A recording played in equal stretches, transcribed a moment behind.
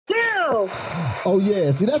you? Oh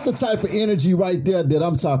yeah, see that's the type of energy right there that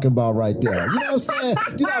I'm talking about right there. You know what I'm saying?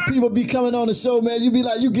 You know how people be coming on the show, man. You be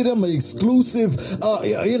like, you get them an exclusive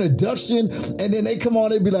introduction, and then they come on,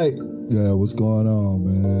 they be like, yeah, what's going on,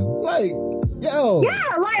 man? Like, yo. Yeah,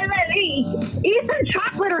 like eat some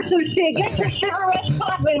chocolate or some shit. Get your sugar rush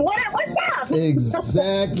popping. What's up?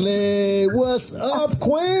 Exactly. What's up,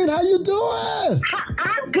 Queen? How you doing?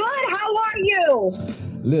 I'm good. How are you?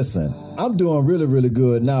 Listen, I'm doing really, really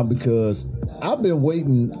good now because I've been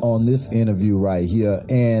waiting on this interview right here,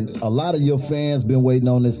 and a lot of your fans been waiting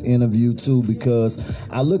on this interview too because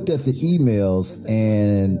I looked at the emails,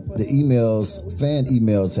 and the fan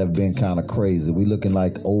emails have been kind of crazy. We looking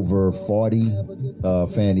like over 40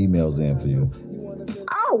 fan emails in for you.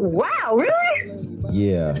 Oh wow, really?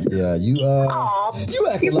 Yeah. You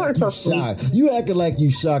acting like you shocked. You acting like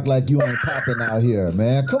you shocked, like you ain't popping out here,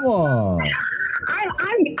 man. Come on.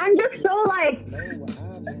 I'm just so like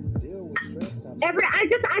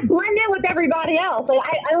I blend in with everybody else. Like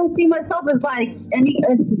I don't see myself as like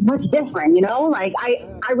much different, you know? Like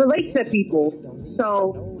I relate to people.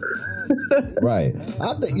 So right.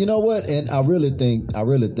 I think you know what, and I really think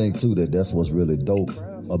too that that's what's really dope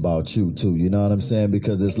about you too. You know what I'm saying?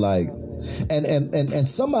 Because it's like and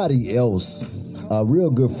somebody else, a real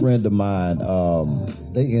good friend of mine,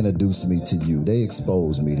 they introduced me to you. They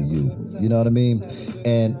exposed me to you. You know what I mean?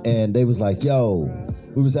 And they was like, yo,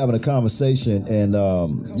 we was having a conversation, and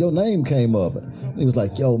your name came up. He was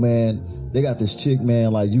like, yo, man, they got this chick,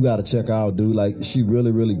 man, like, you got to check her out, dude. Like, she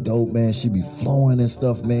really, really dope, man. She be flowing and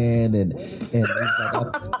stuff, man. And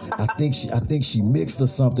like, I think she mixed or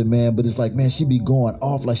something, man. But it's like, man, she be going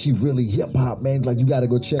off like she really hip hop, man. Like, you got to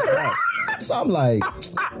go check her out. So I'm like,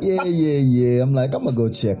 yeah. I'm like, I'm gonna go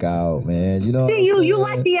check out, man. You know. See, you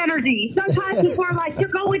like the energy. Sometimes people are like, you're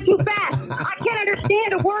going too fast. I can't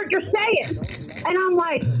understand a word you're saying. And I'm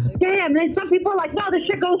like, damn. And then some people are like, no, this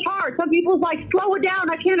shit goes hard. Some people's like, slow it down.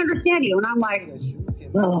 I can't understand you. And I'm like,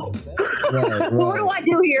 oh, right. What do I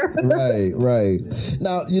do here? Right.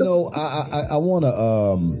 Now, you know, I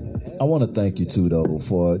want to thank you too, though,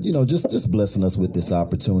 for, you know, just blessing us with this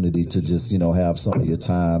opportunity to just, you know, have some of your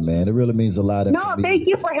time, man. It really means a lot. No, thank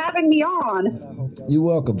you for having me on. You're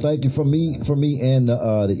welcome. Thank you for me and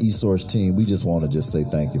the eSource team. We just want to just say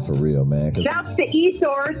thank you for real, man. Shouts to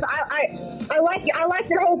eSource. I like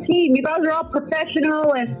your whole team. You guys are all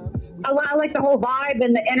professional, and I like the whole vibe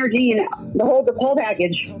and the energy and the whole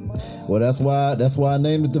package. Well, that's why I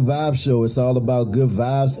named it the Vibe Show. It's all about good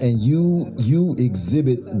vibes, and you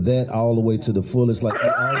exhibit that all the way to the fullest. Like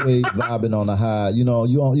you're always vibing on a high. You know,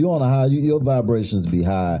 you on a high. Your vibrations be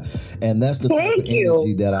high, and that's the type of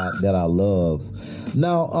energy that I love.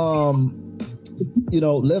 Now, you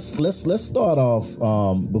know, let's start off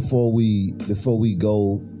before we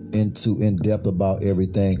go into in depth about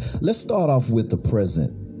everything. Let's start off with the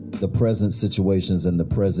present situations and the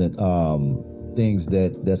present things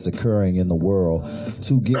that's occurring in the world,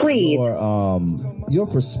 to get your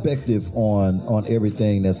perspective on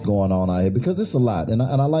everything that's going on out here, because it's a lot, and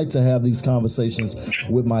I like to have these conversations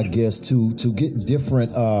with my guests to get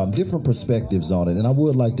different perspectives on it, and I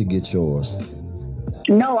would like to get yours.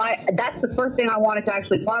 No, that's the first thing I wanted to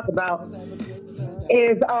actually talk about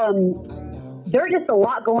is there's just a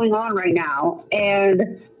lot going on right now,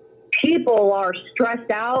 and people are stressed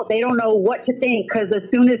out. They don't know what to think, because as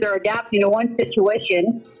soon as they're adapting to one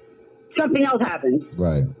situation, something else happens.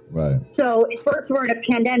 Right. So first we're in a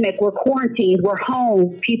pandemic, we're quarantined, we're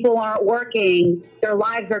home, people aren't working, their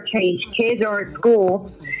lives are changed, kids are at school.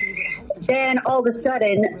 Then all of a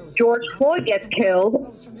sudden, George Floyd gets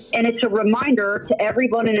killed, and it's a reminder to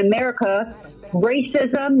everyone in America,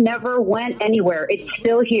 racism never went anywhere. It's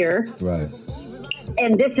still here. Right.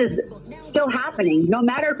 And this is still happening. No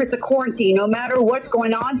matter if it's a quarantine, no matter what's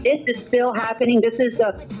going on, this is still happening. This is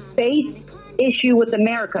the base issue with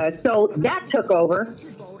America. So that took over.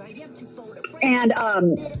 And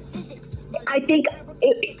I think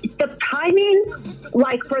the timing,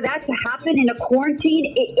 like, for that to happen in a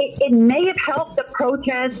quarantine, it may have helped the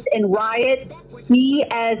protests and riots be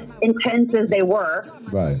as intense as they were.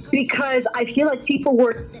 Right. Because I feel like people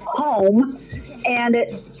were home, and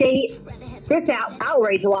this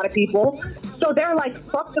outraged a lot of people. So they're like,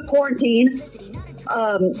 fuck the quarantine,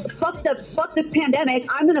 fuck the pandemic.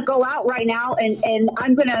 I'm going to go out right now, and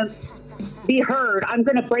I'm going to be heard. I'm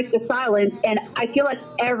going to break the silence. And I feel like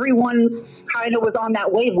everyone kind of was on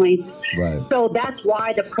that wavelength. Right. So that's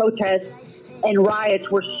why the protests and riots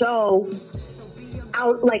were so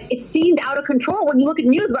out, like, it seemed out of control when you look at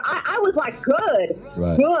news. But I was like, good,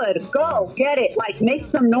 go, get it. Like, make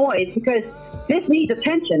some noise, because this needs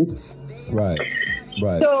attention. Right.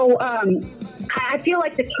 So I feel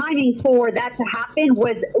like the timing for that to happen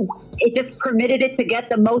was, it just permitted it to get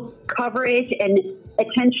the most coverage and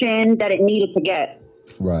attention that it needed to get.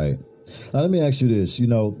 Right. Now, let me ask you this.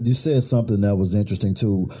 You said something that was interesting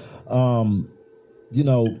too.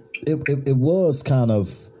 It was kind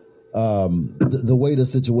of the way the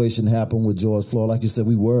situation happened with George Floyd. Like you said,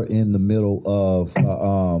 we were in the middle of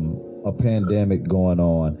a pandemic going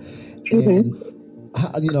on. And,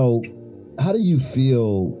 how do you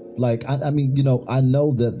feel? Like, I mean, I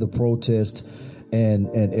know that the protest and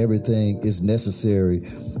everything is necessary,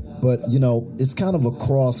 but it's kind of a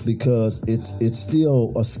cross because it's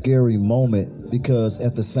still a scary moment, because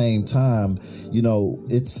at the same time,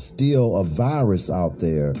 it's still a virus out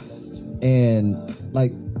there. And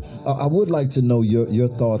like, I would like to know your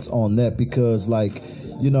thoughts on that, because like,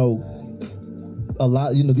 a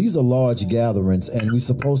lot, these are large gatherings, and we're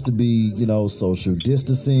supposed to be, social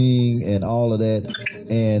distancing and all of that.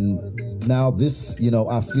 And now this,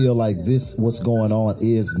 I feel like what's going on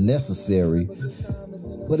is necessary,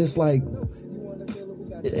 but it's like,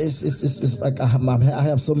 it's like I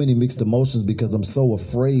have so many mixed emotions, because I'm so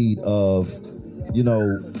afraid of,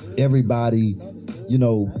 everybody,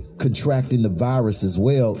 contracting the virus as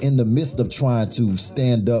well, in the midst of trying to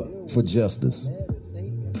stand up for justice.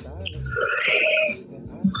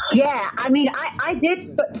 Yeah, I mean, I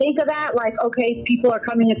did think of that, like, okay, people are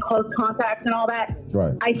coming in close contacts and all that.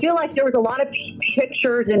 Right. I feel like there was a lot of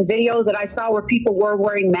pictures and videos that I saw where people were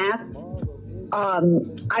wearing masks.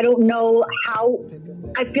 I don't know how.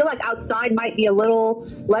 I feel like outside might be a little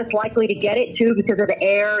less likely to get it too, because of the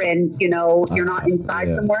air, and you're not inside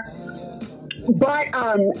somewhere. But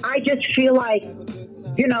I just feel like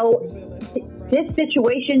this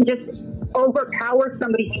situation just overpowers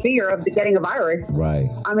somebody's fear of getting a virus. Right.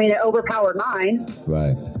 I mean, it overpowered mine.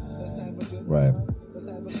 Right.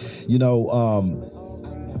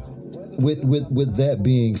 With that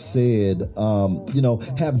being said,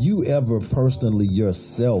 have you ever personally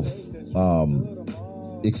yourself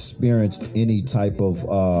experienced any type of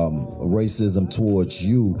racism towards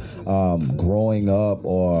you growing up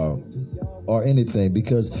or anything?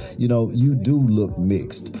 Because you do look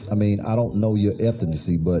mixed. I mean, I don't know your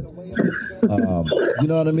ethnicity, but you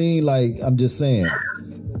know what I mean? Like, I'm just saying.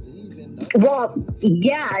 Well,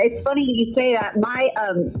 yeah, it's funny you say that.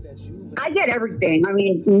 I get everything. I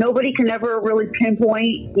mean, nobody can ever really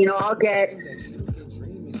pinpoint. I'll get.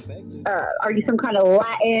 Are you some kind of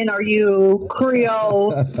Latin? Are you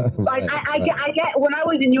Creole? Right, I get. When I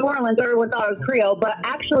was in New Orleans, everyone thought I was Creole, but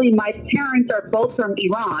actually, my parents are both from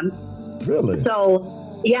Iran. Really?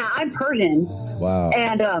 So, yeah, I'm Persian. Wow.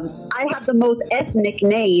 And I have the most ethnic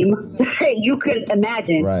name you could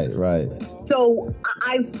imagine. Right. So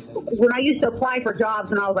when I used to apply for jobs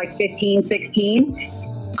when I was like 15, 16,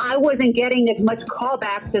 I wasn't getting as much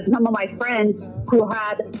callbacks as some of my friends who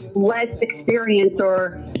had less experience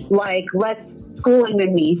or like less schooling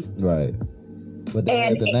than me. Right. But they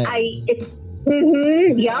had the name.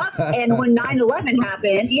 Yeah. And when 9/11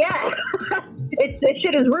 happened, this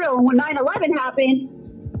shit is real. And when 9/11 happened,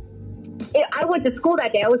 I went to school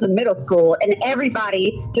that day. I was in middle school, and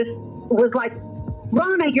everybody just was like,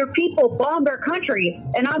 "Rana, your people bombed our country,"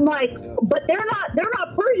 and I'm like, "But they're not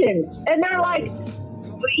Persian," and they're like,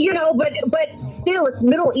 but still, it's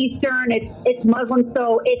Middle Eastern, it's Muslim,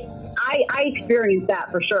 so I experienced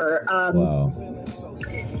that for sure. Wow.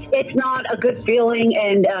 It's not a good feeling,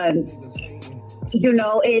 and I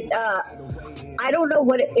don't know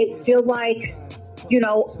what it feels like,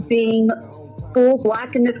 being full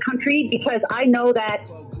black in this country, because I know that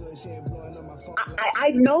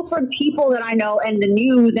I know from people that I know and the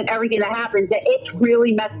news and everything that happens that it's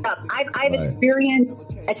really messed up. I've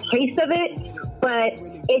experienced a taste of it, but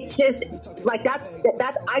it's just like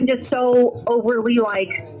that's I'm just so overly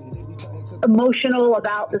like emotional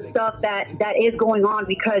about the stuff that is going on,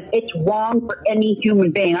 because it's wrong for any human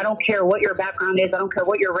being. I don't care what your background is. I don't care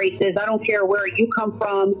what your race is. I don't care where you come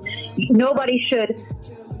from. Nobody should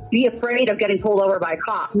be afraid of getting pulled over by a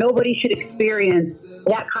cop. Nobody should experience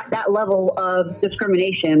that level of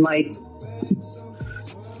discrimination. Like,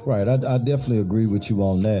 right. I definitely agree with you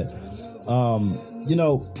on that.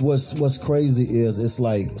 What's crazy is it's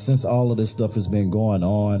like, since all of this stuff has been going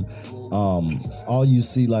on, all you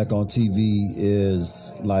see like on TV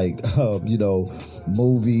is like,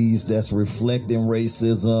 movies that's reflecting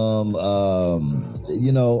racism,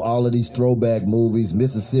 all of these throwback movies,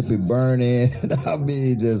 Mississippi Burning. I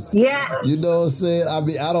mean, just, you know what I'm saying? I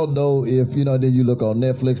mean, I don't know if, then you look on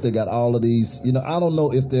Netflix, they got all of these, I don't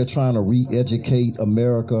know if they're trying to re-educate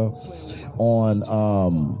America on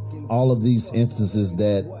all of these instances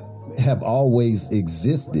that have always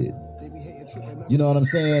existed. You know what I'm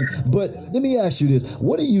saying? But let me ask you this.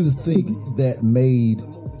 What do you think that made,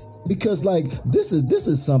 because like this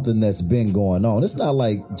is something that's been going on. It's not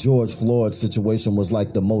like George Floyd's situation was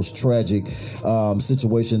like the most tragic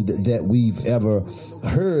situation that we've ever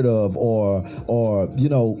heard of, or you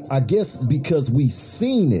know, I guess because we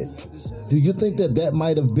seen it. Do you think that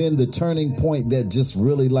might have been the turning point that just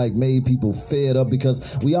really like made people fed up?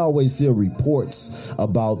 Because we always hear reports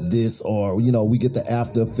about this, or, you know, we get the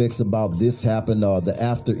after effects about this happened, or the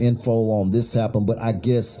after info on this happened. But I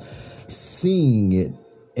guess seeing it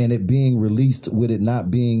and it being released with it not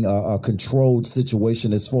being a controlled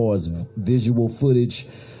situation as far as visual footage,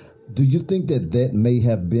 do you think that may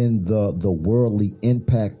have been the worldly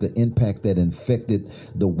impact, the impact that infected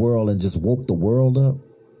the world and just woke the world up?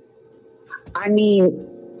 I mean,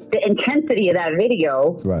 the intensity of that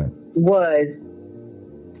video was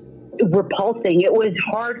repulsing. It was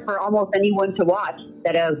hard for almost anyone to watch,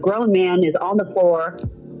 that a grown man is on the floor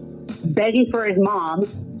begging for his mom,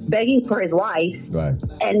 begging for his life,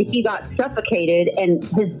 and he got suffocated, and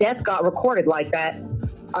his death got recorded like that.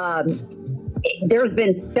 There's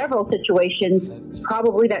been several situations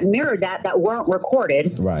probably that mirrored that weren't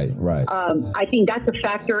recorded. I think that's a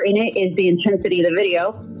factor in it, is the intensity of the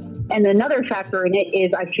video. And another factor in it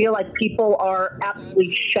is I feel like people are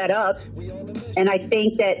absolutely shut up. And I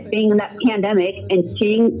think that being in that pandemic and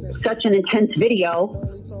seeing such an intense video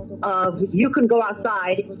of you can go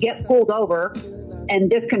outside, get pulled over, and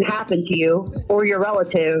this can happen to you or your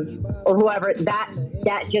relative or whoever, that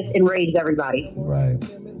just enraged everybody. Right.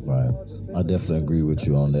 I definitely agree with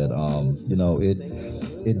you on that. You know,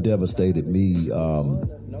 it devastated me.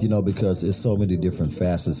 You know, because it's so many different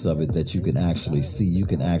facets of it that you can actually see. You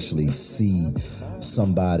can actually see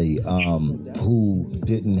somebody who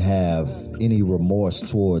didn't have any remorse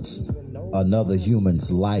towards another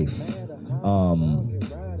human's life.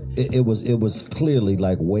 It was clearly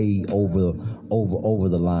like way over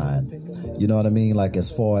the line. You know what I mean? Like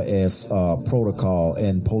as far as protocol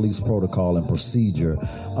and police protocol and procedure.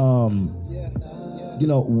 You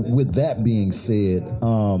know, with that being said,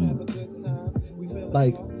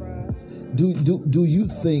 like, do you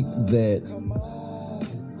think that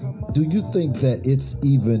it's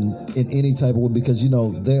even in any type of way, because you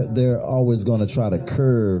know they're always going to try to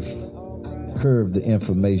curve the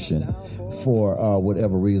information for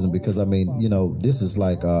whatever reason, because I mean, you know, this is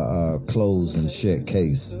like a closed and shut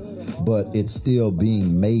case, but it's still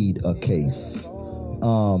being made a case.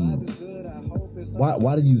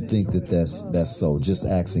 Why do you think that's so? Just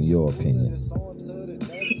asking your opinion.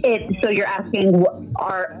 So you're asking,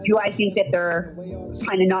 do I think that they're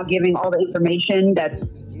kind of not giving all the information that's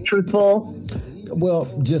truthful? Well,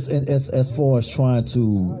 just as far as trying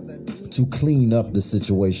to clean up the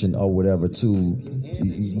situation or whatever,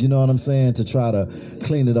 you know what I'm saying, to try to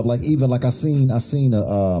clean it up. Like even like I seen I don't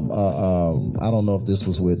know if this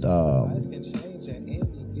was with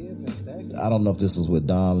I don't know if this was with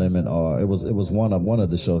Don Lemon or it was one of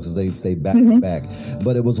the shows, because they back to back,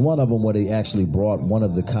 but it was one of them where they actually brought one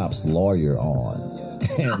of the cops' lawyer on.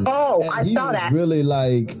 And I saw that. Really,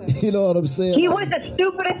 like, you know what I'm saying? He was the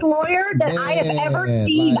stupidest lawyer that I have ever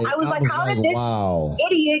seen. I was like, how did this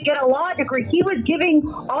idiot get a law degree? He was giving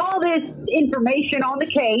all this information on the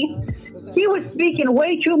case. He was speaking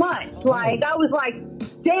way too much. Like, I was like,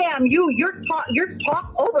 damn, you're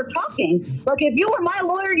over talking. Like, if you were my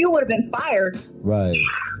lawyer, you would have been fired. Right.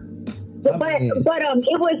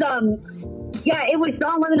 It was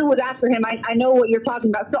Don Lemon who was after him. I know what you're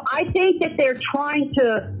talking about. So I think that they're trying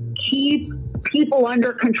to keep people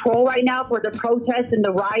under control right now for the protests and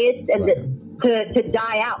the riots and to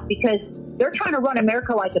die out, because they're trying to run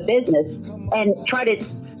America like a business and try to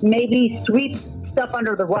maybe sweep stuff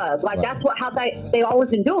under the rug. Like that's how they always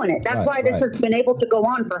been doing it. That's why this has been able to go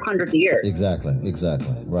on for hundreds of years. Exactly.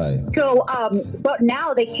 Right. So, but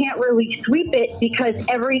now they can't really sweep it, because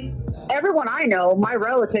everyone I know, my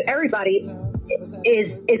relative, everybody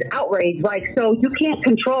is outraged. Like, so you can't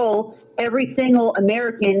control every single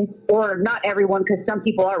American, or not everyone, because some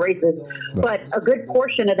people are racist, but a good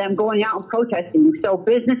portion of them going out and protesting. So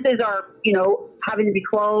businesses are, having to be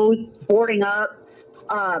closed, boarding up.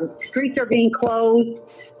 Streets are being closed.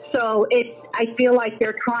 So I feel like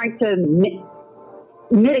they're trying to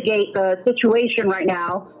mitigate the situation right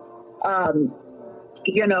now, to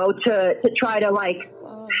try to like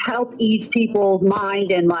help ease people's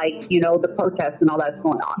mind and the protests and all that's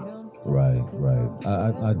going on. Right.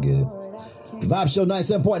 I get it. Vibe Show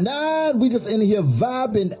 97.9. We just in here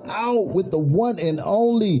vibing out with the one and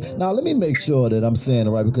only. Now, let me make sure that I'm saying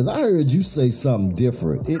it right, because I heard you say something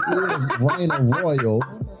different. It is Raina Royal.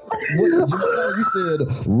 What did you say? You said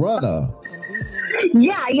runner.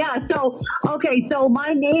 Yeah. So, okay, so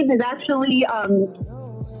my name is actually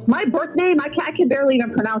my birth name. I can barely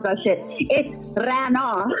even pronounce that shit. It's Rana.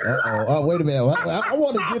 Uh-oh. Oh, wait a minute. I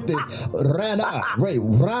want to get this. Rana. Wait,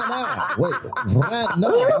 Rana. Wait, Rana.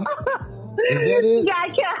 Is that it?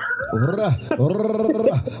 Yeah,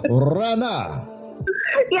 Rana.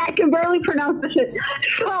 Yeah, I can barely pronounce the shit.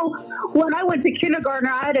 So when I went to kindergarten,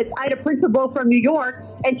 I had a principal from New York,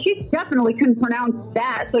 and she definitely couldn't pronounce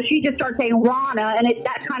that. So she just started saying Rana, and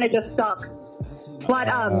that kind of just stuck. But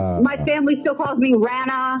my family still calls me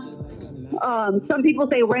Rana. Some people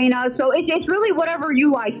say Raina. So it's really whatever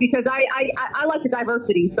you like, because I like the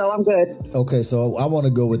diversity, so I'm good. Okay, so I want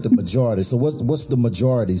to go with the majority. So what's the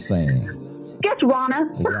majority saying? Guess Rana.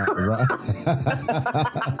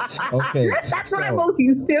 Okay. That's what I'm most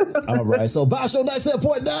used to. All right. So Vibe Show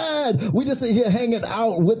 97.9. We just in here hanging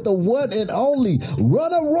out with the one and only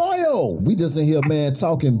Runner Royal. We just in here, man,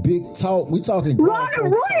 talking big talk. We talking Runner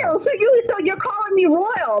Royal. So you're calling me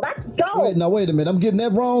Royal. That's dope. Wait a minute. I'm getting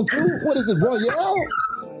that wrong too. What is it, Royal?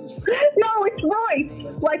 No, it's Royce.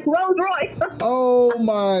 Like Rolls Royce. Oh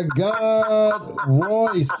my God.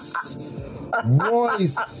 Royce.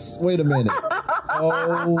 Wait a minute.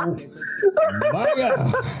 Oh my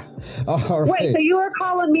God. All right. Wait, so you were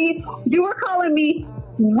calling me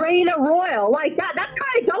Raina Royal. Like that's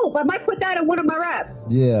kind of dope. I might put that in one of my raps.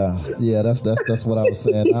 Yeah, that's what I was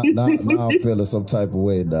saying. Now I'm feeling some type of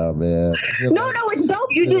way now, man. No, it's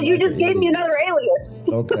dope. You just gave me another alias.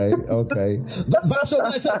 Okay. Vibe Show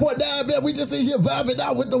 97.9, man. We just in here vibing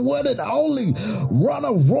out with the one and only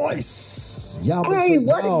Runner Royce. Y'all make sure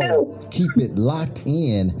y'all keep it locked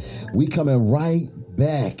in. We coming right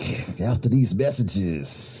back after these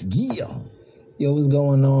messages. Yeah. Yo, what's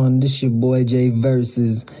going on? This your boy Jay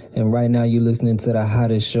Versus, and right now you're listening to the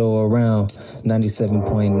hottest show around,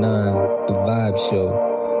 97.9, The Vibe Show.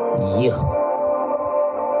 Yeah.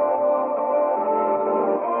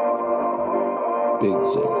 Big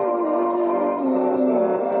J.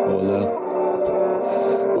 Hold up.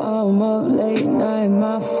 I'm up late night,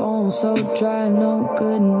 my phone so dry, no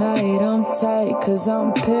good night. I'm tight cause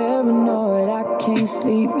I'm paranoid, I can't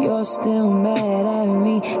sleep, you're still mad at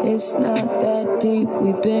me. It's not that deep,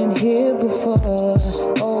 we've been here before.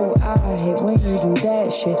 Oh, I hate when you do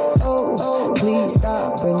that shit. Oh, please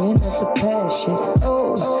stop bringing up the past shit.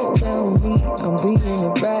 Oh, tell me I'm being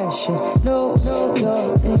irrational. No,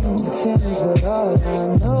 you're in your feelings, but all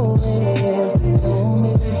I know is don't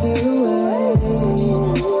make me feel away.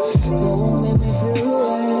 Don't make me feel away.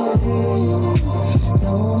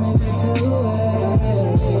 Don't make me feel away.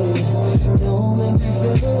 Don't make me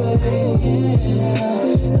feel away.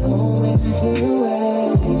 Don't make me feel away.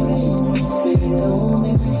 Don't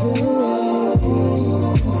make me feel away.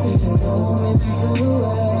 Don't make me feel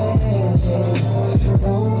away.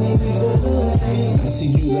 Don't make me feel away. I see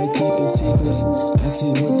you like keeping secrets. I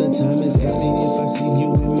see what the time is. Ask me if I see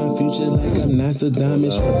you in my future like I'm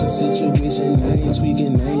Nostradamus. What the situation, I ain't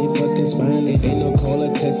tweaking, I ain't fucking smiling. Ain't no call or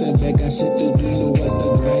texting back, I shit to do, know what the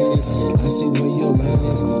grind is. I see where your mind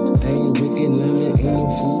is. I ain't wicked lying, ain't no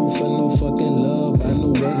fool for no fucking love. I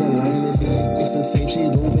know where the line is. It's the same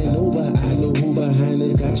shit over and over. I know who behind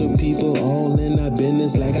this. Got your people all in our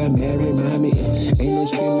business like I married mommy. Ain't no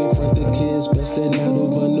screaming front the kids, busting out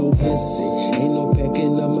over no hissy. Ain't no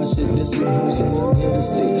packing up my shit, this my house and I'm here to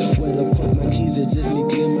stay. Where the fuck my keys is, just me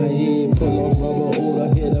clear my head. Pull off rubber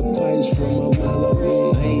odor, hit the pipes from a mile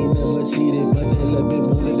away. I ain't never cheated, but that little bitch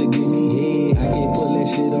wanted to give me head. I can't pull that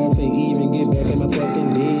shit off and even get back in my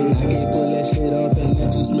fucking bed. I can't pull that shit off and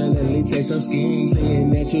let you smell the latex. I'm scared, saying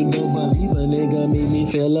that you don't believe a nigga made me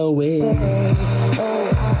feel away.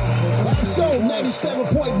 Vibe Show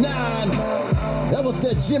 97.9. That was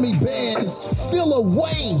that Jimmy Band's Feel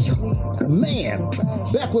Away. Man,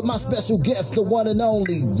 back with my special guest, the one and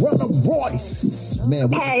only Runner Royce. Man,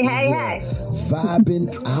 we Hey.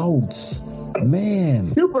 vibing out.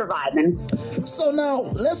 Man. Super vibing. So now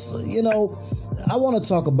let's, I want to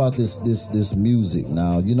talk about this music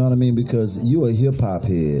now. You know what I mean? Because you're a hip hop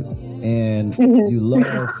head and you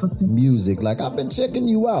love music. Like I've been checking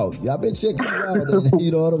you out. And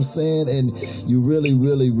you know what I'm saying? And you really,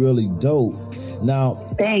 really, really dope. Now,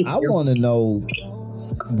 I want to know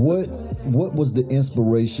what was the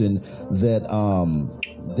inspiration that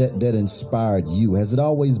that inspired you? Has it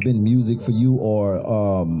always been music for you, or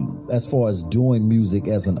as far as doing music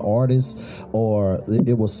as an artist, or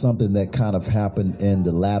it was something that kind of happened in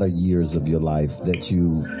the latter years of your life that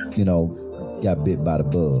you got bit by the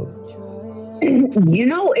bug?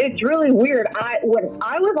 It's really weird. When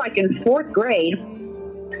I was like in fourth grade,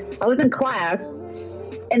 I was in class,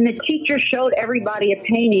 and the teacher showed everybody a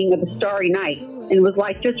painting of a starry night and was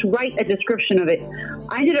like, just write a description of it.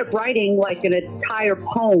 I ended up writing like an entire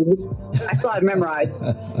poem. I still had memorized.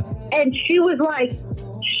 And she was like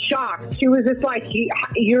shocked. She was just like,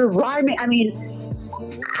 you're rhyming. I mean,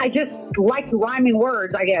 I just like rhyming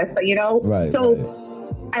words, I guess, you know? Right. So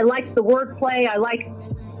right. I like the wordplay. I like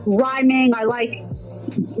rhyming. I like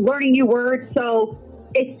learning new words. So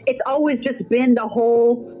it's always just been the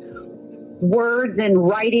whole words and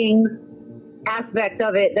writing aspect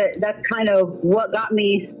of it. That's kind of what got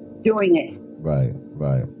me doing it. Right,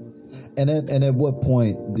 right. And at what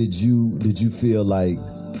point did you feel like,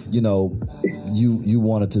 you know, you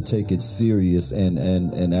wanted to take it serious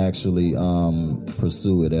and actually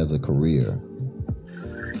pursue it as a career?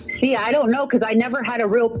 See, I don't know, because I never had a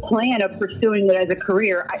real plan of pursuing it as a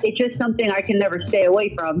career. It's just something I can never stay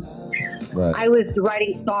away from. Right. I was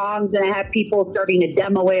writing songs, and I had people starting to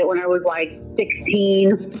demo it when I was like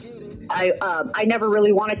 16. I never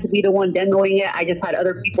really wanted to be the one demoing it. I just had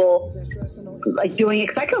other people like doing it,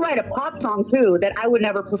 because I could write a pop song too that I would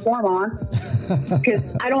never perform on,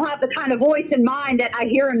 because I don't have the kind of voice in mind that I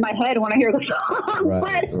hear in my head when I hear the song.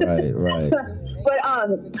 Right. But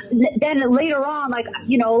then later on, like,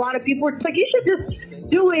 you know, a lot of people were just like, you should just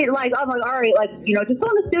do it. Like, I'm like, all right, like, you know, just go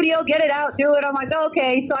in the studio, get it out, do it. I'm like,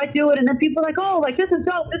 okay. So I do it. And then people are like, oh, like, this is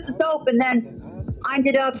dope. And then I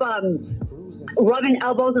ended up rubbing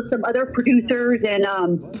elbows with some other producers, and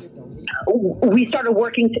we started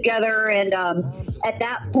working together. And at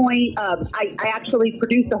that point, I actually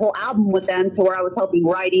produced the whole album with them, to where I was helping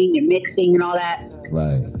writing and mixing and all that.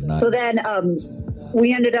 Right. Nice. So then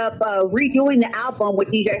we ended up redoing the album with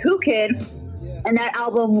DJ Who Kid, and that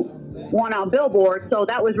album won on Billboard. So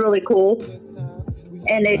that was really cool.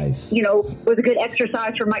 And it, nice. You know, was a good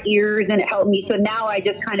exercise for my ears, and it helped me. So now I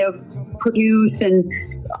just kind of produce and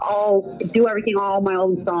do everything all on my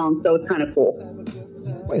own songs. So it's kind of cool.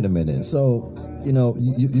 Wait a minute. So, you know,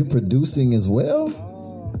 you're producing as well?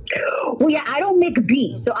 Well, yeah, I don't make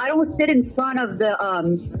beats, so I don't sit in front of the,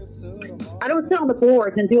 I don't sit on the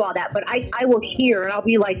boards and do all that, but I will hear, and I'll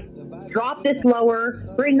be like, drop this lower,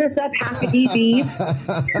 bring this up half a dB.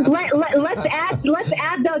 let's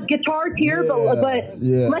add the guitars here, but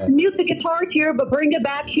let's mute the guitars here, but bring it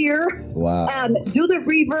back here. Wow. Do the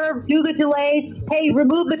reverb, do the delays. Hey,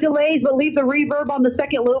 remove the delays, but leave the reverb on the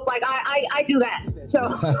second loop. Like I do that. So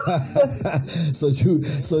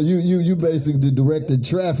so you basically directed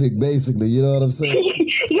traffic, basically. You know what I'm saying?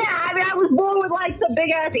 Yeah, I mean, I was born with like some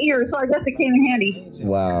big ass ears, so I guess it came in handy.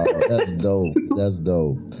 Wow, that's dope. That's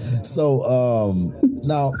dope. So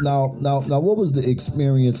now, what was the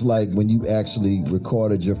experience like when you actually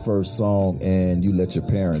recorded your first song and you let your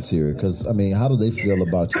parents hear it? Because I mean, how do they feel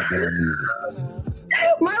about you doing music?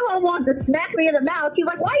 My mom wanted to smack me in the mouth. She's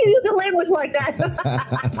like, why are you using language like that?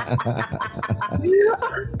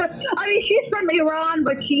 I mean, she's from Iran,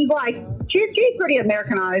 but she's pretty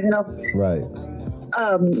Americanized, you know? Right.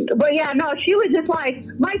 But yeah, no, she was just like,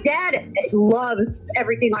 my dad loves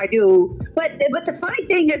everything I do. But the funny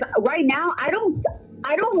thing is, right now, I don't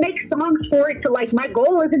make songs for it to, like, my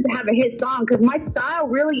goal isn't to have a hit song, because my style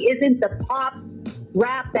really isn't the pop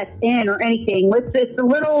rap that's in or anything. It's a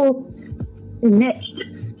little niched.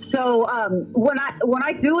 So when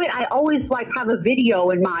I do it, I always like have a video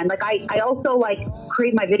in mind. Like I also like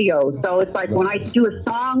create my videos. So it's like when I do a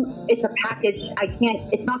song, it's a package.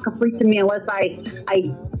 It's not complete to me unless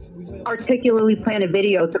I articulately plan a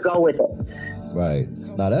video to go with it. Right.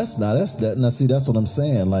 Now see, that's what I'm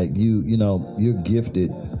saying. Like you know, you're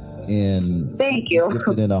gifted in. Thank you.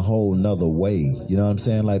 Gifted in a whole nother way. You know what I'm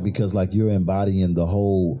saying? Like, because like you're embodying the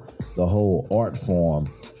whole art form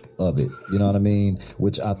of it, you know what I mean?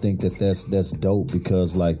 Which I think that's dope,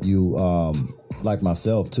 because like you, like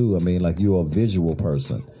myself too. I mean, like you're a visual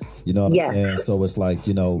person, you know what I'm saying? So it's like,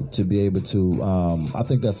 you know, to be able to, I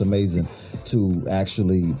think that's amazing to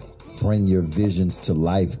actually bring your visions to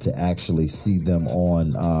life, to actually see them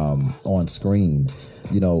on screen.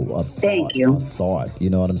 You know, a thought, you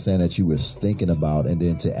know what I'm saying, that you were thinking about, and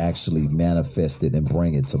then to actually manifest it and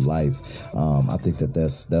bring it to life. I think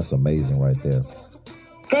that's amazing right there.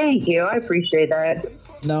 Thank you. I appreciate that.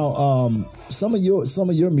 Now, some of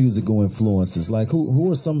your musical influences, like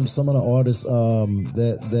who are some of the artists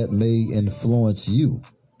that may influence you?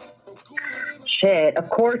 Shit, of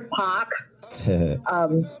course, Pac.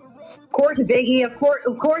 Of course, Biggie. Of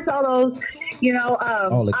course, all those. You know,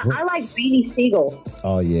 I like Beanie Siegel.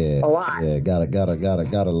 Oh yeah, a lot. Yeah,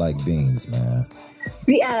 gotta like Beans, man.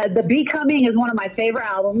 The Becoming is one of my favorite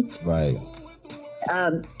albums. Right.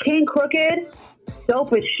 King Crooked,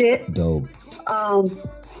 dope as shit. Dope.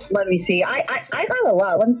 Let me see. I got a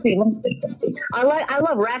lot. Let me see. I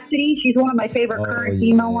love Rhapsody. She's one of my favorite current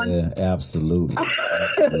female ones. Yeah, absolutely.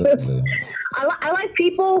 Absolutely. I like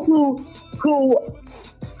people who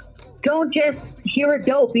don't just hear a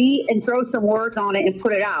dope beat and throw some words on it and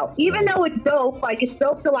put it out. Even though it's dope, like it's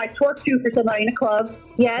dope to like twerk to for somebody in a club.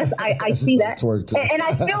 Yes, I see that. Twerk to. And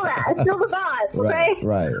I feel that. I feel the vibe, okay?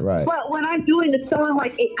 Right. But when I'm doing the song,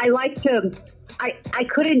 like I like to, I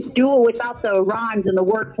couldn't do it without the rhymes and the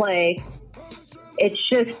wordplay. It's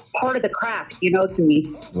just part of the craft, to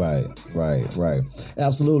me. Right.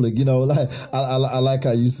 Absolutely. Like I like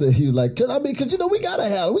how you say you like, cause we gotta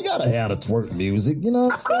have the twerk music. You know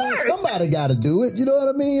what I'm saying? Somebody gotta do it. You know what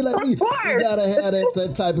I mean? Like we gotta have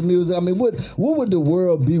that type of music. I mean, what would the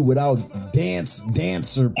world be without dancer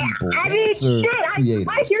people? I mean, shit.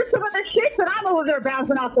 I hear some of the shit that I'm over there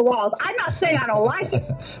bouncing off the walls. I'm not saying I don't like it.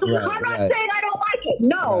 I'm not saying I don't like it.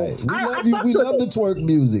 No, we love the twerk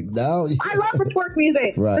music. Now I love the twerk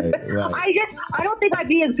music. Right. I don't think I'd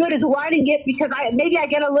be as good as writing it because maybe I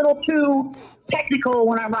get a little too technical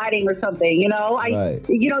when I'm writing or something. They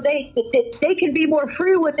can be more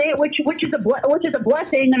free with it, which is a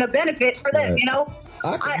blessing and a benefit for them.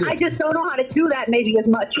 I just don't know how to do that maybe as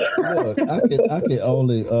much. Look, I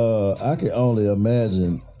can only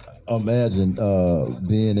imagine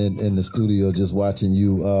being in the studio just watching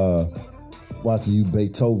you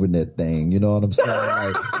Beethoven that thing, you know what I'm saying?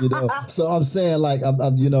 Like, so I'm saying like, I'm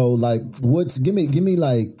like give me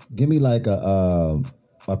like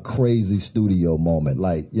a crazy studio moment.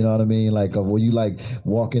 Like, you know what I mean? Like where you like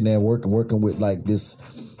walking there working with like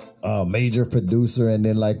this major producer and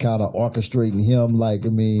then like kind of orchestrating him. Like, I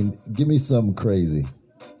mean, give me something crazy.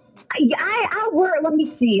 Let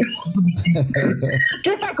me see.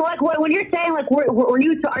 Just like when you're saying like, are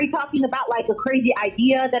you talking about like a crazy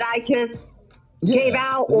idea that I just gave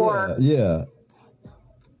out or? Yeah.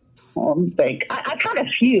 Let me think. I've had a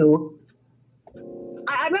few.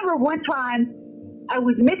 I remember one time I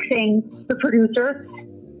was mixing the producer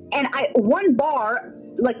and one bar,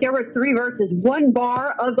 like there were 3 verses, one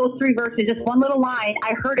bar of those 3 verses, just one little line,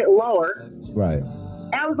 I heard it lower. Right.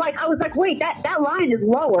 And I was like, wait, that line is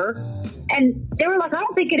lower. And they were like, I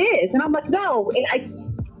don't think it is. And I'm like, no.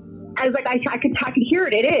 I was like, I could hear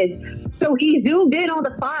it. It is. So he zoomed in on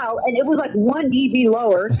the file, and it was like 1 dB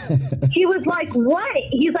lower. He was like, what?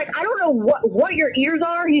 He's like, I don't know what your ears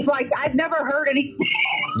are. He's like, I've never heard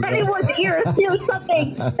anyone's ears do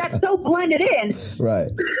something that's so blended in.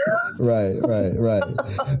 Right.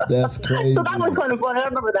 That's crazy. So that was kind of fun. I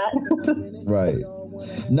remember that. Right.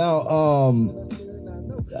 Now,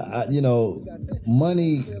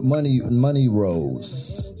 Money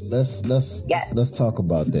Rose. Let's talk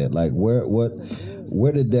about that. Like,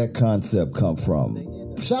 where did that concept come from?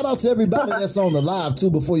 Shout out to everybody that's on the live too.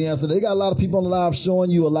 Before you answer, they got a lot of people on the live showing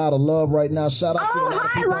you a lot of love right now. Shout out to a lot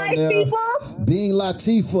of people on there. People. Being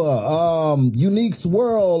Latifah, Unique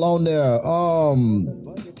Swirl on there.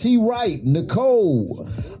 T Wright, Nicole,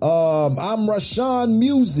 I'm Rashawn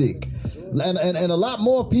Music. And a lot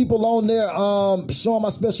more people on there showing my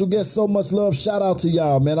special guest so much love. Shout out to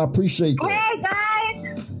y'all, man. I appreciate that. Hey,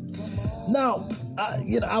 guys. Now,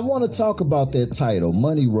 I want to talk about that title,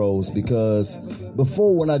 Money Rose, because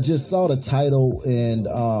before when I just saw the title and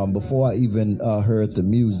before I even heard the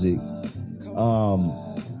music,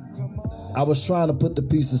 I was trying to put the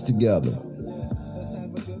pieces together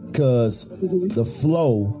because the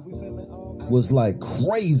flow was like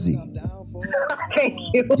crazy. Thank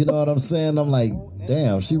you. You know what I'm saying? I'm like,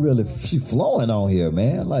 damn, she flowing on here,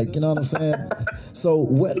 man. Like, you know what I'm saying? So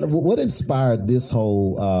what inspired this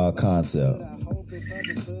whole concept?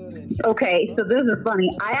 Okay, so this is funny.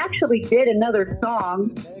 I actually did another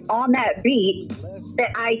song on that beat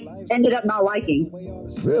that I ended up not liking.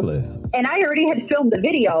 Really? And I already had filmed the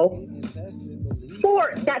video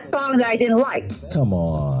for that song that I didn't like. Come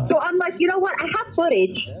on. So I'm like, you know what? I have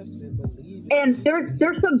footage. And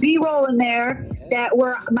there's some B-roll in there that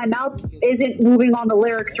where my mouth isn't moving on the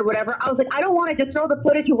lyrics or whatever. I was like, I don't want to just throw the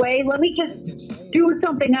footage away. Let me just do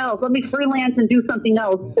something else. Let me freelance and do something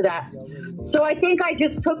else to that. So I think I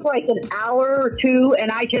just took like an hour or 2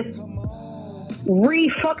 and I just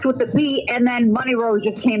re-fucked with the beat and then Money Rose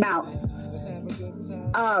just came out.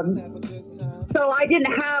 So I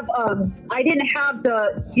didn't have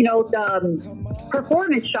the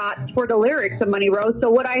performance shots for the lyrics of Money Rose. So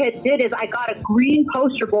what I had did is I got a green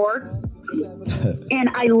poster board and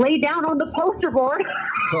I lay down on the poster board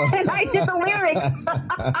and I did the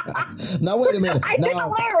lyrics. Now wait a minute. I did the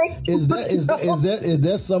lyrics. Is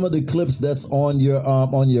that some of the clips that's on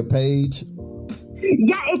your page?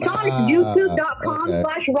 Yeah, it's on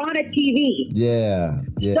YouTube.com/Rana TV. Yeah.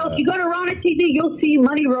 So if you go to Rana TV, you'll see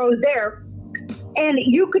Money Rose there. And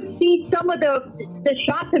you could see some of the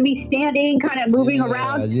shots of me standing, kind of moving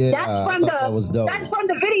around. Yeah, that's from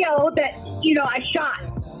the video that I shot.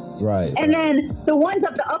 Right. And then the ones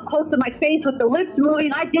up close to my face with the lips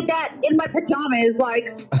moving, I did that in my pajamas, like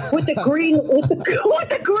with the green with the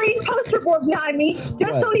green poster board behind me,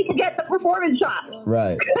 just so he could get the performance shot.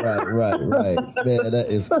 Right. Man, that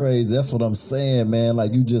is crazy. That's what I'm saying, man.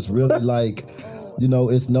 Like you just really like.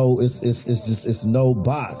 It's no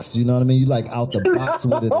box. You know what I mean? You like out the box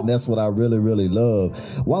with it, and that's what I really, really love.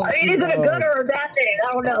 Is it a good or a bad thing?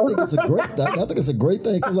 I don't know. I think it's a great thing. I think it's a great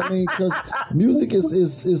thing because music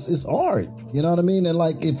is art. You know what I mean? And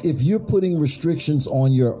like if you're putting restrictions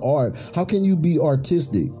on your art, how can you be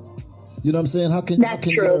artistic? You know what I'm saying? How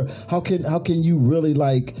can you really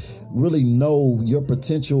really know your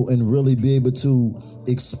potential and really be able to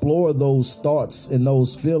explore those thoughts and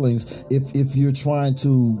those feelings if you're trying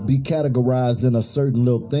to be categorized in a certain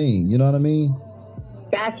little thing? You know what I mean?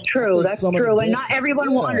 That's true. That's true. And not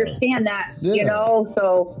everyone will understand that,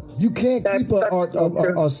 so you can't keep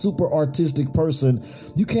a super artistic person.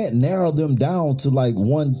 You can't narrow them down to like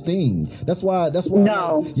one thing. That's why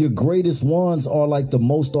your greatest ones are like the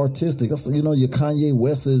most artistic. That's, your Kanye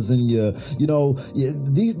Wests and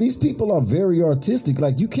these people are very artistic.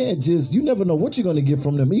 Like you never know what you're going to get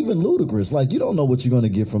from them. Even Ludacris, like you don't know what you're going to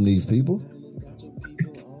get from these people.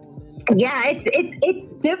 Yeah,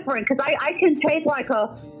 it's different because I can take like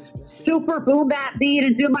a super boom bap beat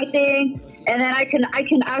and do my thing, and then I can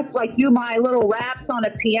like do my little raps on a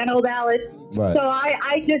piano ballad. Right. So I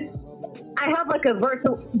have like a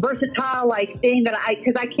versatile like thing that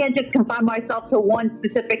because I can't just confine myself to one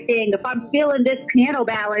specific thing. If I'm feeling this piano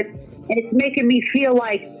ballad and it's making me feel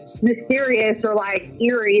like mysterious or like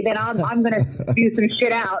eerie, then I'm gonna spew some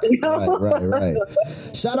shit out. Right.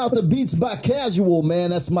 Shout out to Beats by Casual, man.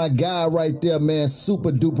 That's my guy right there, man.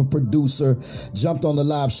 Super duper producer. Jumped on the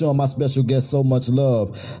live show. My special guest, so much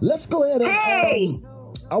love. Let's go ahead and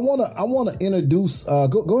I wanna introduce.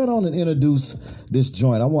 Go ahead on and introduce this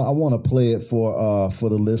joint. I want to play it for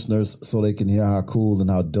the listeners so they can hear how cool and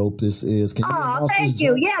how dope this is. Can you announce thank this you.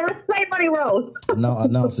 joint? Yeah, let's play Money Rose. Now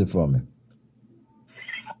announce it for me.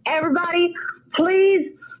 Everybody,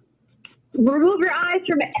 please remove your eyes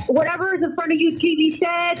from whatever is in front of you. TV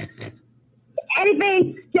set,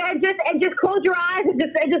 anything. Just close your eyes and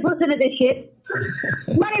just listen to this shit.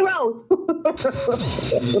 Money Rose. In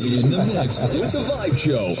the mix, it's a Vibe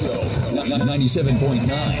Show. 97.9.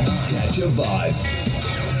 Catch a vibe.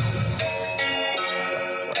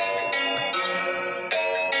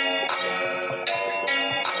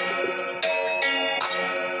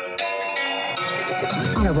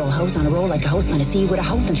 On a roll, hose on a roll like a host on a sea with a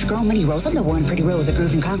host and scroll many rows. I'm the one pretty rose, a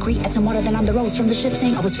groove from concrete. Add some water, then I'm the rose from the ship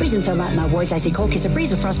sing. I was freezing, so like my words, icy cold, kiss a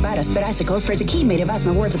breeze with frostbite. I spit icicles, phrase a key, made of ice.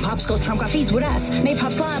 My words, a popsicle, trump fees with us. Made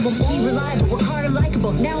pops liable, be reliable, work hard and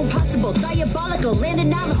likable. Now impossible, diabolical, land in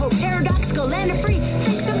Navajo, paradoxical, land of free,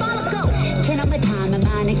 think symbolical. Count out my time, my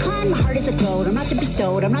mind inclined, my heart is a gold. I'm not to be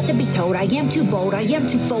sold, I'm not to be told. I am too bold, I am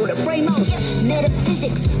too fold. Brain mode,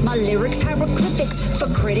 metaphysics, my lyrics hieroglyphics. For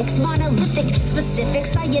critics, monolithic, specific,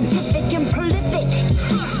 scientific, and prolific.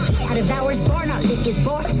 Out of hours, bar not lick is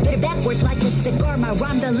bar. Bitter backwards like a cigar. My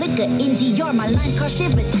rhymes are liquor in DR. My lines cause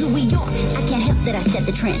shiver to we are. I can't help that I set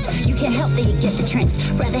the trends. You can't help that you get the trends.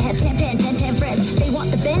 Rather have 10 pens and 10 friends. They want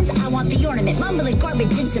the bends, I want the ornament. Mumbling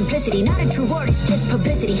garbage in simplicity. Not a true artist, just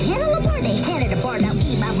publicity. Handle a bar, they handed a bar. Now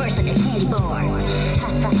eat my verse like a candy bar.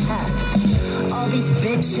 All these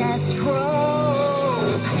bitch ass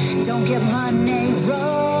trolls don't get money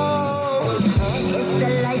rolls. It's the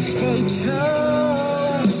life they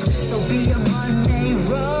chose. So be a Monday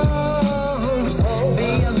Rose. Be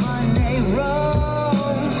a Monday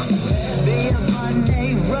Rose. Be a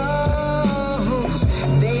Monday Rose.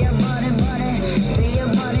 Be a money. Be a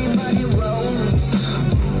money Rose.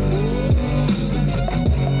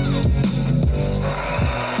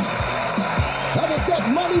 That was that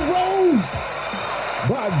Money Rose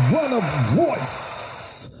by Runner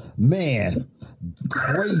Royce. Man,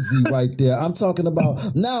 crazy right there. I'm talking about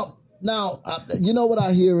now, you know what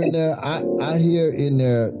I hear in there? I hear in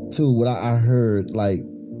there too what I heard, like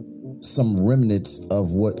some remnants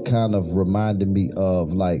of what kind of reminded me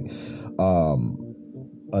of like a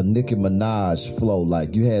Nicki Minaj flow.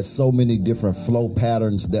 Like you had so many different flow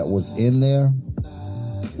patterns that was in there,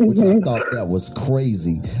 which I thought that was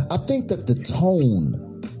crazy. I think that the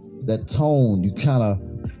tone you kind of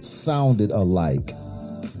sounded alike,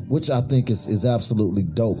 which I think is absolutely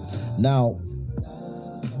dope. Now,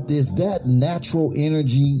 is that natural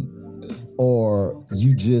energy, or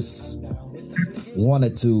you just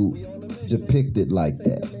wanted to depict it like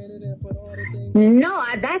that? No,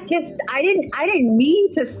 I didn't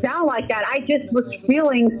mean to sound like that. I just was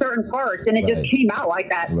feeling certain parts, and it just came out like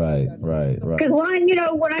that. Right. Because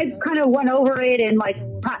when I kind of went over it, and like,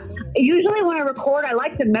 usually when I record, I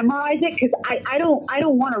like to memorize it because I don't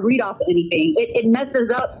want to read off anything. It messes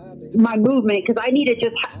up my movement because I need to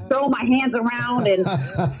just throw my hands around and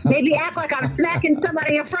maybe act like I'm smacking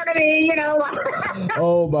somebody in front of me,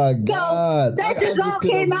 Oh my God! So that just all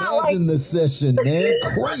came out like the session, man,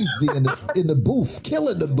 crazy in the booth,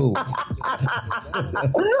 killing the booth.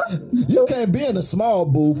 You can't be in a small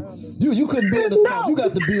booth. You couldn't be in a small. You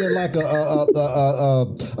got to be in like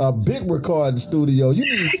a big recording studio. You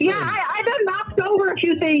need space. Yeah, I done knocked over a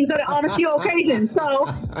few things on a few occasions, so.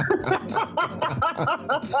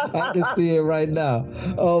 I can see it right now.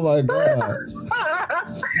 Oh my God!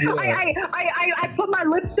 Yeah. I put my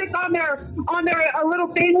lipstick on there a little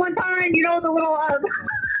thing one time. The little.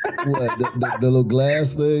 What, the little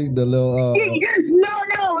glass thing, the little.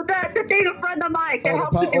 No, the thing in front of the mic.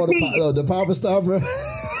 The Papa Stopper.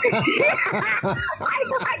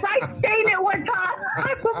 I stained it one time.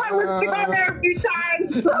 I put my lipstick on there a few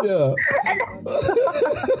times. Yeah.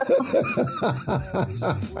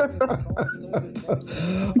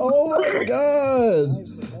 Oh my God!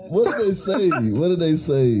 What did they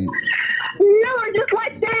say? No, just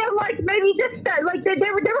like damn, like maybe just like they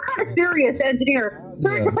were kind of serious engineers. So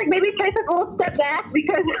it's just like maybe take a little step back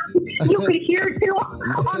because you could hear too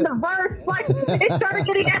on the verse. Like it started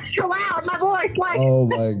getting extra loud. My voice, like oh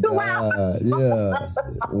my too God, loud. Yeah, wow, that's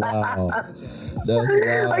wow.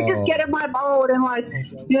 I just get in my mode and like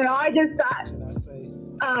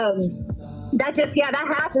that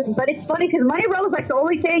happened. But it's funny because Money Rose, like the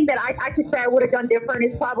only thing that I could say I would have done different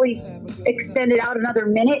is probably extended out another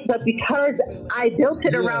minute. But because I built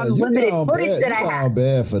it around limited footage that I had. You down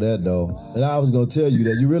bad for that though. And I was gonna tell you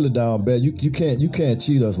that you really down bad. You can't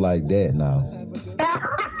cheat us like that now.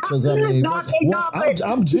 Because I mean,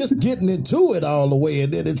 I'm just getting into it all the way,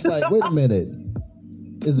 and then it's like, wait a minute,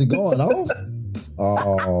 is it going off?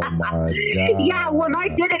 Oh my God! Yeah, when I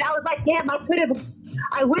did it, I was like, damn,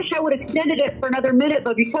 I wish I would have extended it for another minute,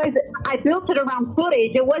 but because I built it around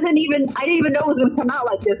footage, I didn't even know it was going to come out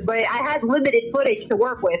like this, but I had limited footage to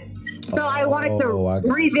work with. So I wanted to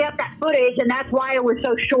revamp that footage, and that's why it was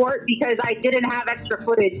so short, because I didn't have extra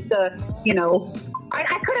footage to,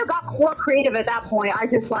 I could have got more creative at that point. I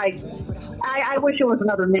just I wish it was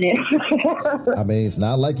another minute. I mean, it's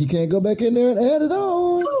not like you can't go back in there and add it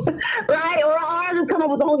on. Right, or I'll just come up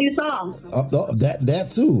with a whole new song. That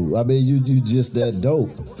too. I mean, you just that dope.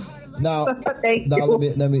 Now, Thank you.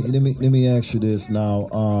 let me ask you this now.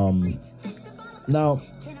 Now,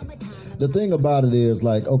 the thing about it is,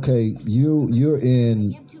 like, okay, you're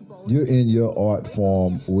in your art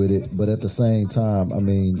form with it, but at the same time, I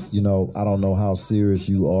mean, I don't know how serious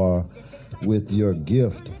you are with your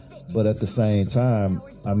gift, but at the same time,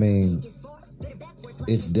 I mean,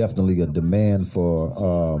 it's definitely a demand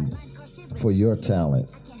for your talent,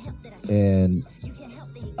 and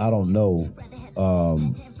I don't know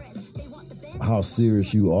how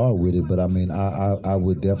serious you are with it, but I mean, I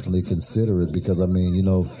would definitely consider it, because I mean,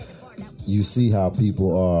 you see how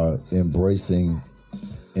people are embracing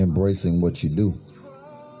what you do.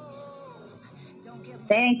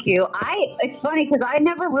 Thank you. It's funny because I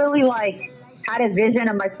never really had a vision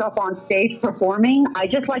of myself on stage performing. I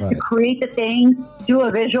just like to create the thing, do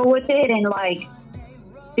a visual with it, and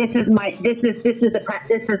this is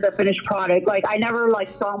the finished product. Like I never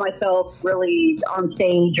saw myself really on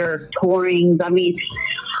stage or touring. I mean,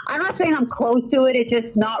 I'm not saying I'm close to it. It's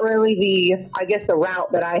just not really the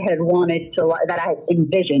route that I had wanted to, that I had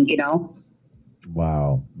envisioned,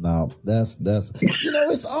 Wow. Now that's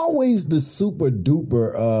it's always the super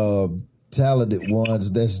duper talented ones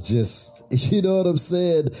that's just, you know what I'm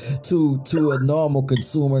saying, to a normal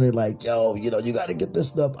consumer. They're like, yo, you got to get this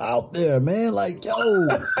stuff out there, man. Like, yo.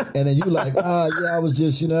 And then you like, I was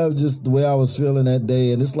just, just the way I was feeling that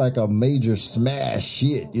day. And it's like a major smash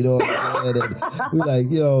hit, you know what I'm saying? And we like,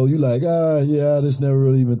 yo, you like, I just never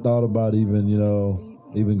really even thought about even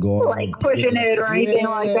going pushing it or anything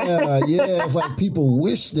like that. Yeah, it's like people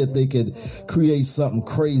wish that they could create something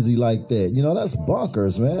crazy like that. That's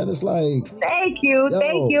bonkers, man. It's like, thank you.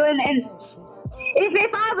 And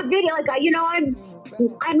if I have a video,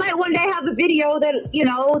 I might one day have a video that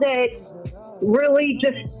that really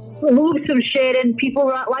just moves some shit and people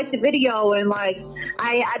like the video, and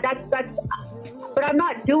that's. But I'm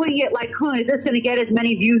not doing it is this going to get as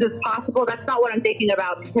many views as possible? That's not what I'm thinking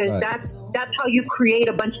about, because that's how you create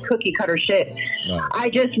a bunch of cookie cutter shit. Right. I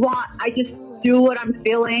just do what I'm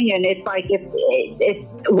feeling, and it's like if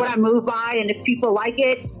it's what I move by, and if people like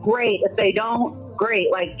it, great. If they don't,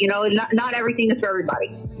 great. Like, you know, not everything is for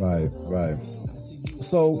everybody. Right.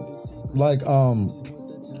 So, like,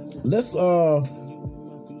 let's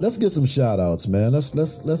get some shout outs, man.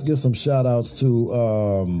 Let's give some shout outs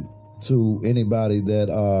to anybody that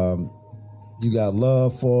you got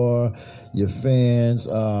love for, your fans.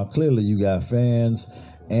 Clearly you got fans,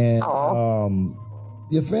 and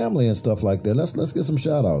your family and stuff like that. Let's get some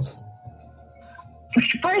shout outs.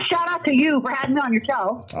 First, shout out to you for having me on your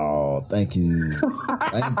show. Oh, thank you.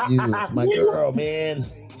 Thank you. It's my girl, man.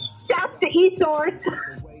 Shouts to eSource.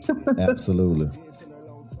 Absolutely.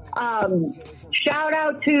 Shout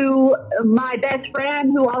out to my best friend,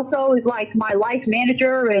 who also is like my life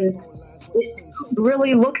manager and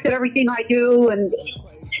really looks at everything I do. And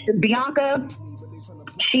Bianca,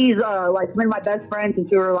 she's like one of my best friends since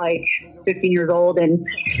we were like 15 years old, and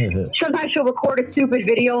sometimes she'll record a stupid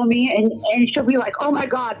video of me, and she'll be like, "Oh my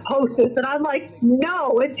God, post this," and I'm like,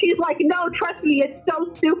 "No," and she's like, "No, trust me, it's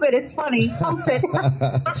so stupid, it's funny, post it."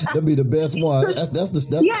 That'd be the best one. That's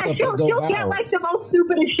the yeah, stuff she'll that go get viral. like the most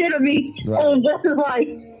stupidest shit of me, Right. and just is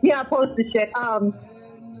like, "Yeah, post the shit."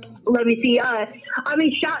 Let me see. I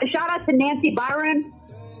mean, shout out to Nancy Byron.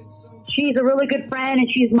 She's a really good friend, and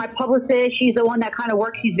she's my publicist. She's the one that kind of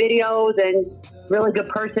works these videos, and really good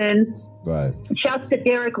person. Right. Shouts to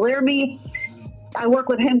Derek Learmy. I work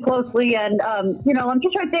with him closely, and you know, I'm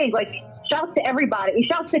just trying to think. Like, shouts to everybody.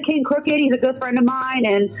 Shouts to King Crooked. He's a good friend of mine,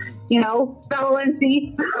 and you know, fellow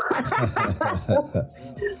NC.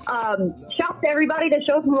 Shouts to everybody that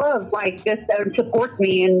shows me love, like just supports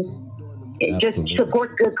me, and it just Absolutely.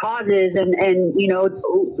 supports good causes, and you know,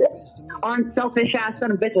 aren't selfish ass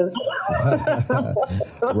son of bitches.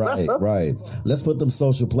 Right. Let's put them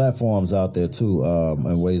social platforms out there too,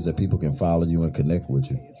 in ways that people can follow you and connect with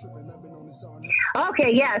you.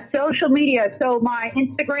 Okay, yeah, social media. So my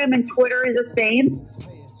Instagram and Twitter is the same. It's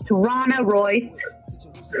Rana Royce.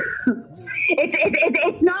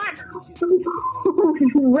 It's not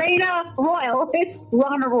Raina Royal. It's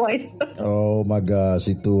Rana Royce. Oh my God,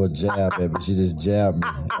 she threw a jab at me. She just jabbed me.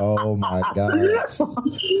 Oh my God.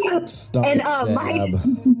 Stomach And jab.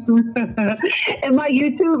 and my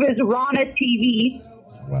YouTube is Rana TV.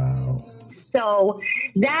 Wow. So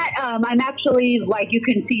that I'm actually, like, you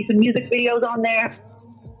can see some music videos on there.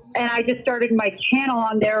 And I just started my channel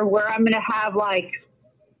on there where I'm going to have like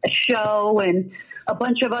a show and a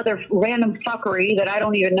bunch of other random fuckery that I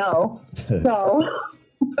don't even know. So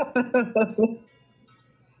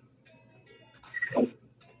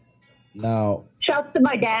Now, shouts to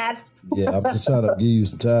my dad. yeah, I'm just trying to give you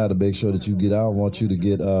some time to make sure that you get. I don't want you to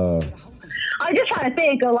get. I'm just trying to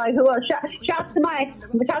think of like who else. Shouts to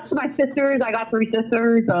my sisters. I got 3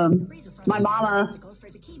 sisters. My mama.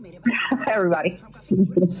 Everybody.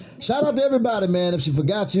 Shout out to everybody, man. If she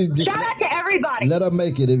forgot you, just Shout out to everybody. let her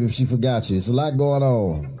make it. If she forgot you, it's a lot going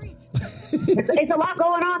on. It's a lot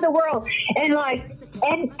going on in the world, and like,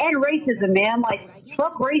 and racism, man. Like,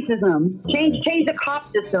 fuck racism. Change the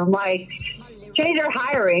cop system. Like, change their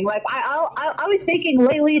hiring. Like, I was thinking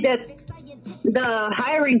lately that the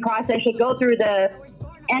hiring process should go through the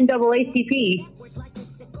NAACP.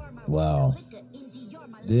 Wow.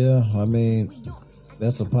 Yeah, I mean,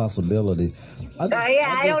 that's a possibility. I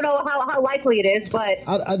don't know how likely it is, but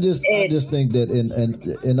I just think that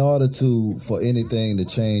in order for anything to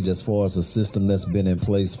change as far as a system that's been in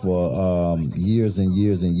place for years and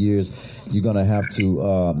years and years, you're gonna have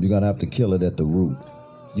to kill it at the root.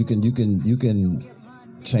 You can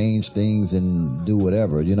change things and do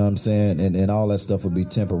whatever, you know what I'm saying, and all that stuff will be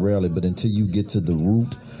temporarily, but until you get to the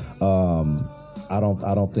root, I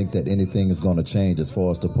don't think that anything is going to change as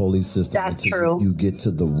far as the police system. That's until true. You get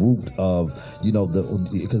to the root of,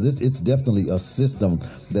 because it's definitely a system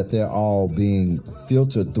that they're all being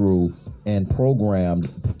filtered through and programmed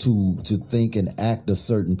to think and act a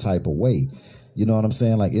certain type of way. You know what I'm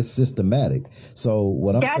saying? Like, it's systematic. So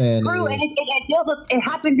what I'm saying true, is, and it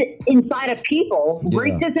happens inside of people. Yeah.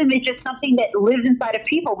 Racism is just something that lives inside of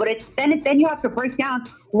people, but then you have to break down,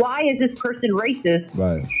 why is this person racist?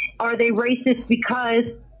 right. Are they racist because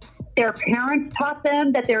their parents taught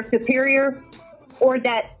them that they're superior, or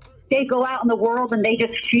that they go out in the world and they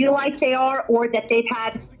just feel like they are, or that they've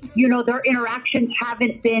had, their interactions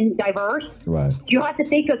haven't been diverse? Right. You have to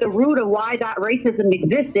think of the root of why that racism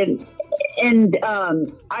existed. And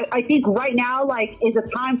I think right now, like, is a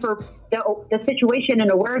time for the situation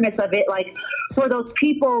and awareness of it, like, for those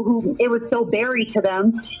people who it was so buried to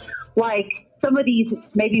them, like some of these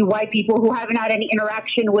maybe white people who haven't had any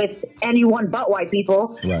interaction with anyone but white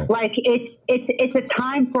people. Right. Like, it's a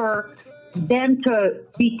time for them to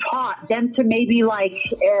be taught, them to maybe like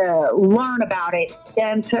learn about it,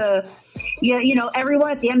 them to, you know,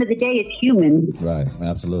 everyone at the end of the day is human. Right.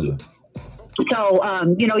 Absolutely. So,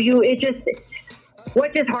 you know,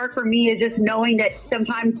 what's just hard for me is just knowing that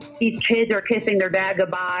sometimes these kids are kissing their dad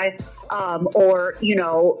goodbye, or, you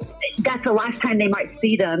know, that's the last time they might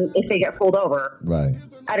see them if they get pulled over. Right.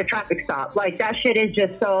 At a traffic stop. Like, that shit is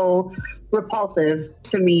just so repulsive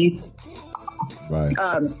to me. Right.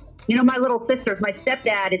 You know, my little sisters, my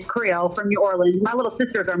stepdad is Creole from New Orleans. My little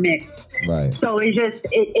sisters are mixed. Right. So it's just,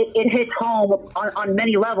 it hits home on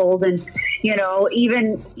many levels. And, you know,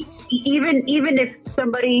 even if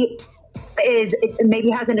somebody maybe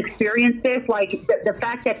hasn't experienced this, like the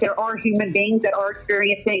fact that there are human beings that are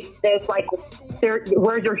experiencing this, like,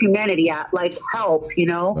 where's your humanity at? Like, help, you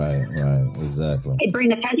know? Right, exactly. And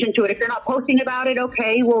bring attention to it. If you're not posting about it,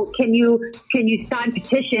 okay, well, can you sign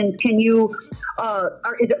petitions? Can you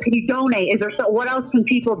can you donate? Is there what else can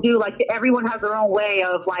people do? Like, everyone has their own way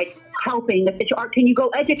of like helping the situation. Or can you go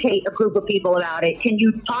educate a group of people about it? Can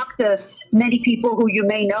you talk to many people who you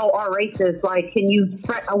may know are racist? Like, can you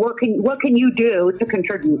spread, what can you do to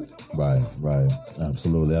contribute? Right.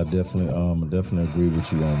 Absolutely. I definitely agree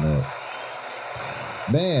with you on that.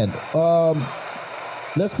 Man,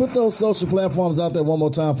 let's put those social platforms out there one more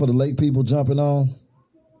time for the late people jumping on.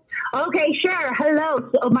 Okay, sure. Hello.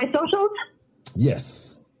 So my socials?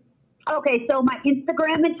 Yes. Okay, so my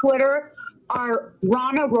Instagram and Twitter are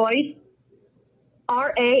Rana Royce,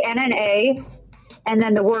 RANNA, and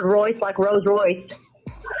then the word Royce, like Rolls Royce.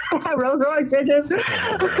 Rolls Royce, bitches.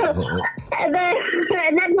 and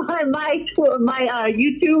then my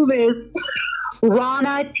YouTube is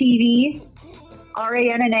Rana TV,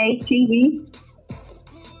 RANNA TV.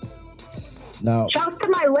 Now, shouts to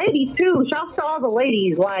my ladies too. Shouts to all the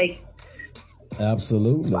ladies. Like,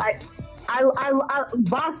 absolutely. I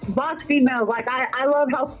boss females. Like, I love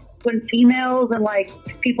how when females and like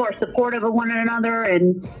people are supportive of one another,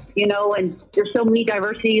 and you know, and there's so many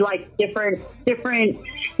diversity, like different,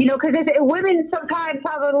 you know, because women sometimes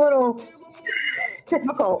have a little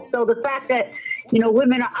difficult. So the fact that, you know,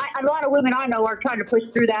 women, a lot of women I know are trying to push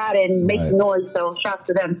through that and make noise. So shouts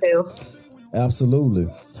to them too. Absolutely.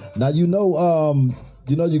 Now, you know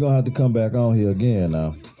you're gonna have to come back on here again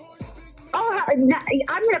now. Oh, I'm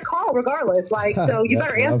gonna call regardless. Like, so you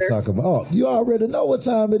better answer. I'm talking about. Oh, you already know what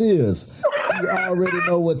time it is. You already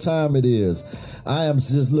know what time it is. I am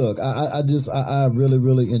just, look, I really,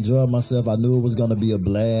 really enjoyed myself. I knew it was gonna be a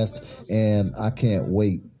blast, and I can't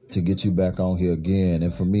wait to get you back on here again.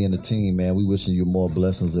 And for me and the team, man, we wishing you more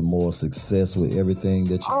blessings and more success with everything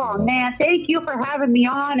that you do. Oh, man, thank you for having me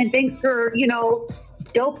on, and thanks for, you know,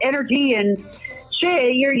 dope energy and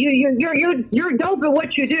shit. You're dope at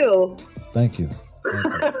what you do. Thank you.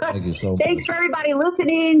 Thank you so much. Thanks for everybody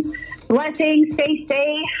listening. Blessings, stay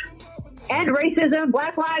safe. End racism,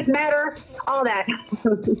 Black Lives Matter, all that.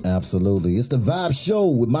 Absolutely. It's the Vibe Show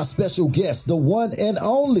with my special guest, the one and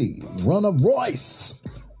only Rana Royce.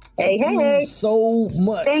 Hey. Thank you so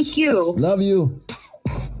much. Thank you. Love you.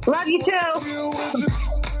 Love you too.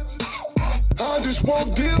 I just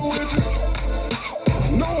won't deal with it.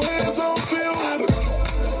 No hands on feel with it.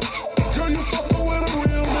 Girl, you fucking with a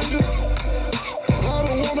real nigga. I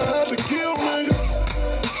don't wanna have to kill niggas.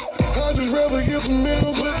 I just rather get some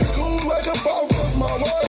meals with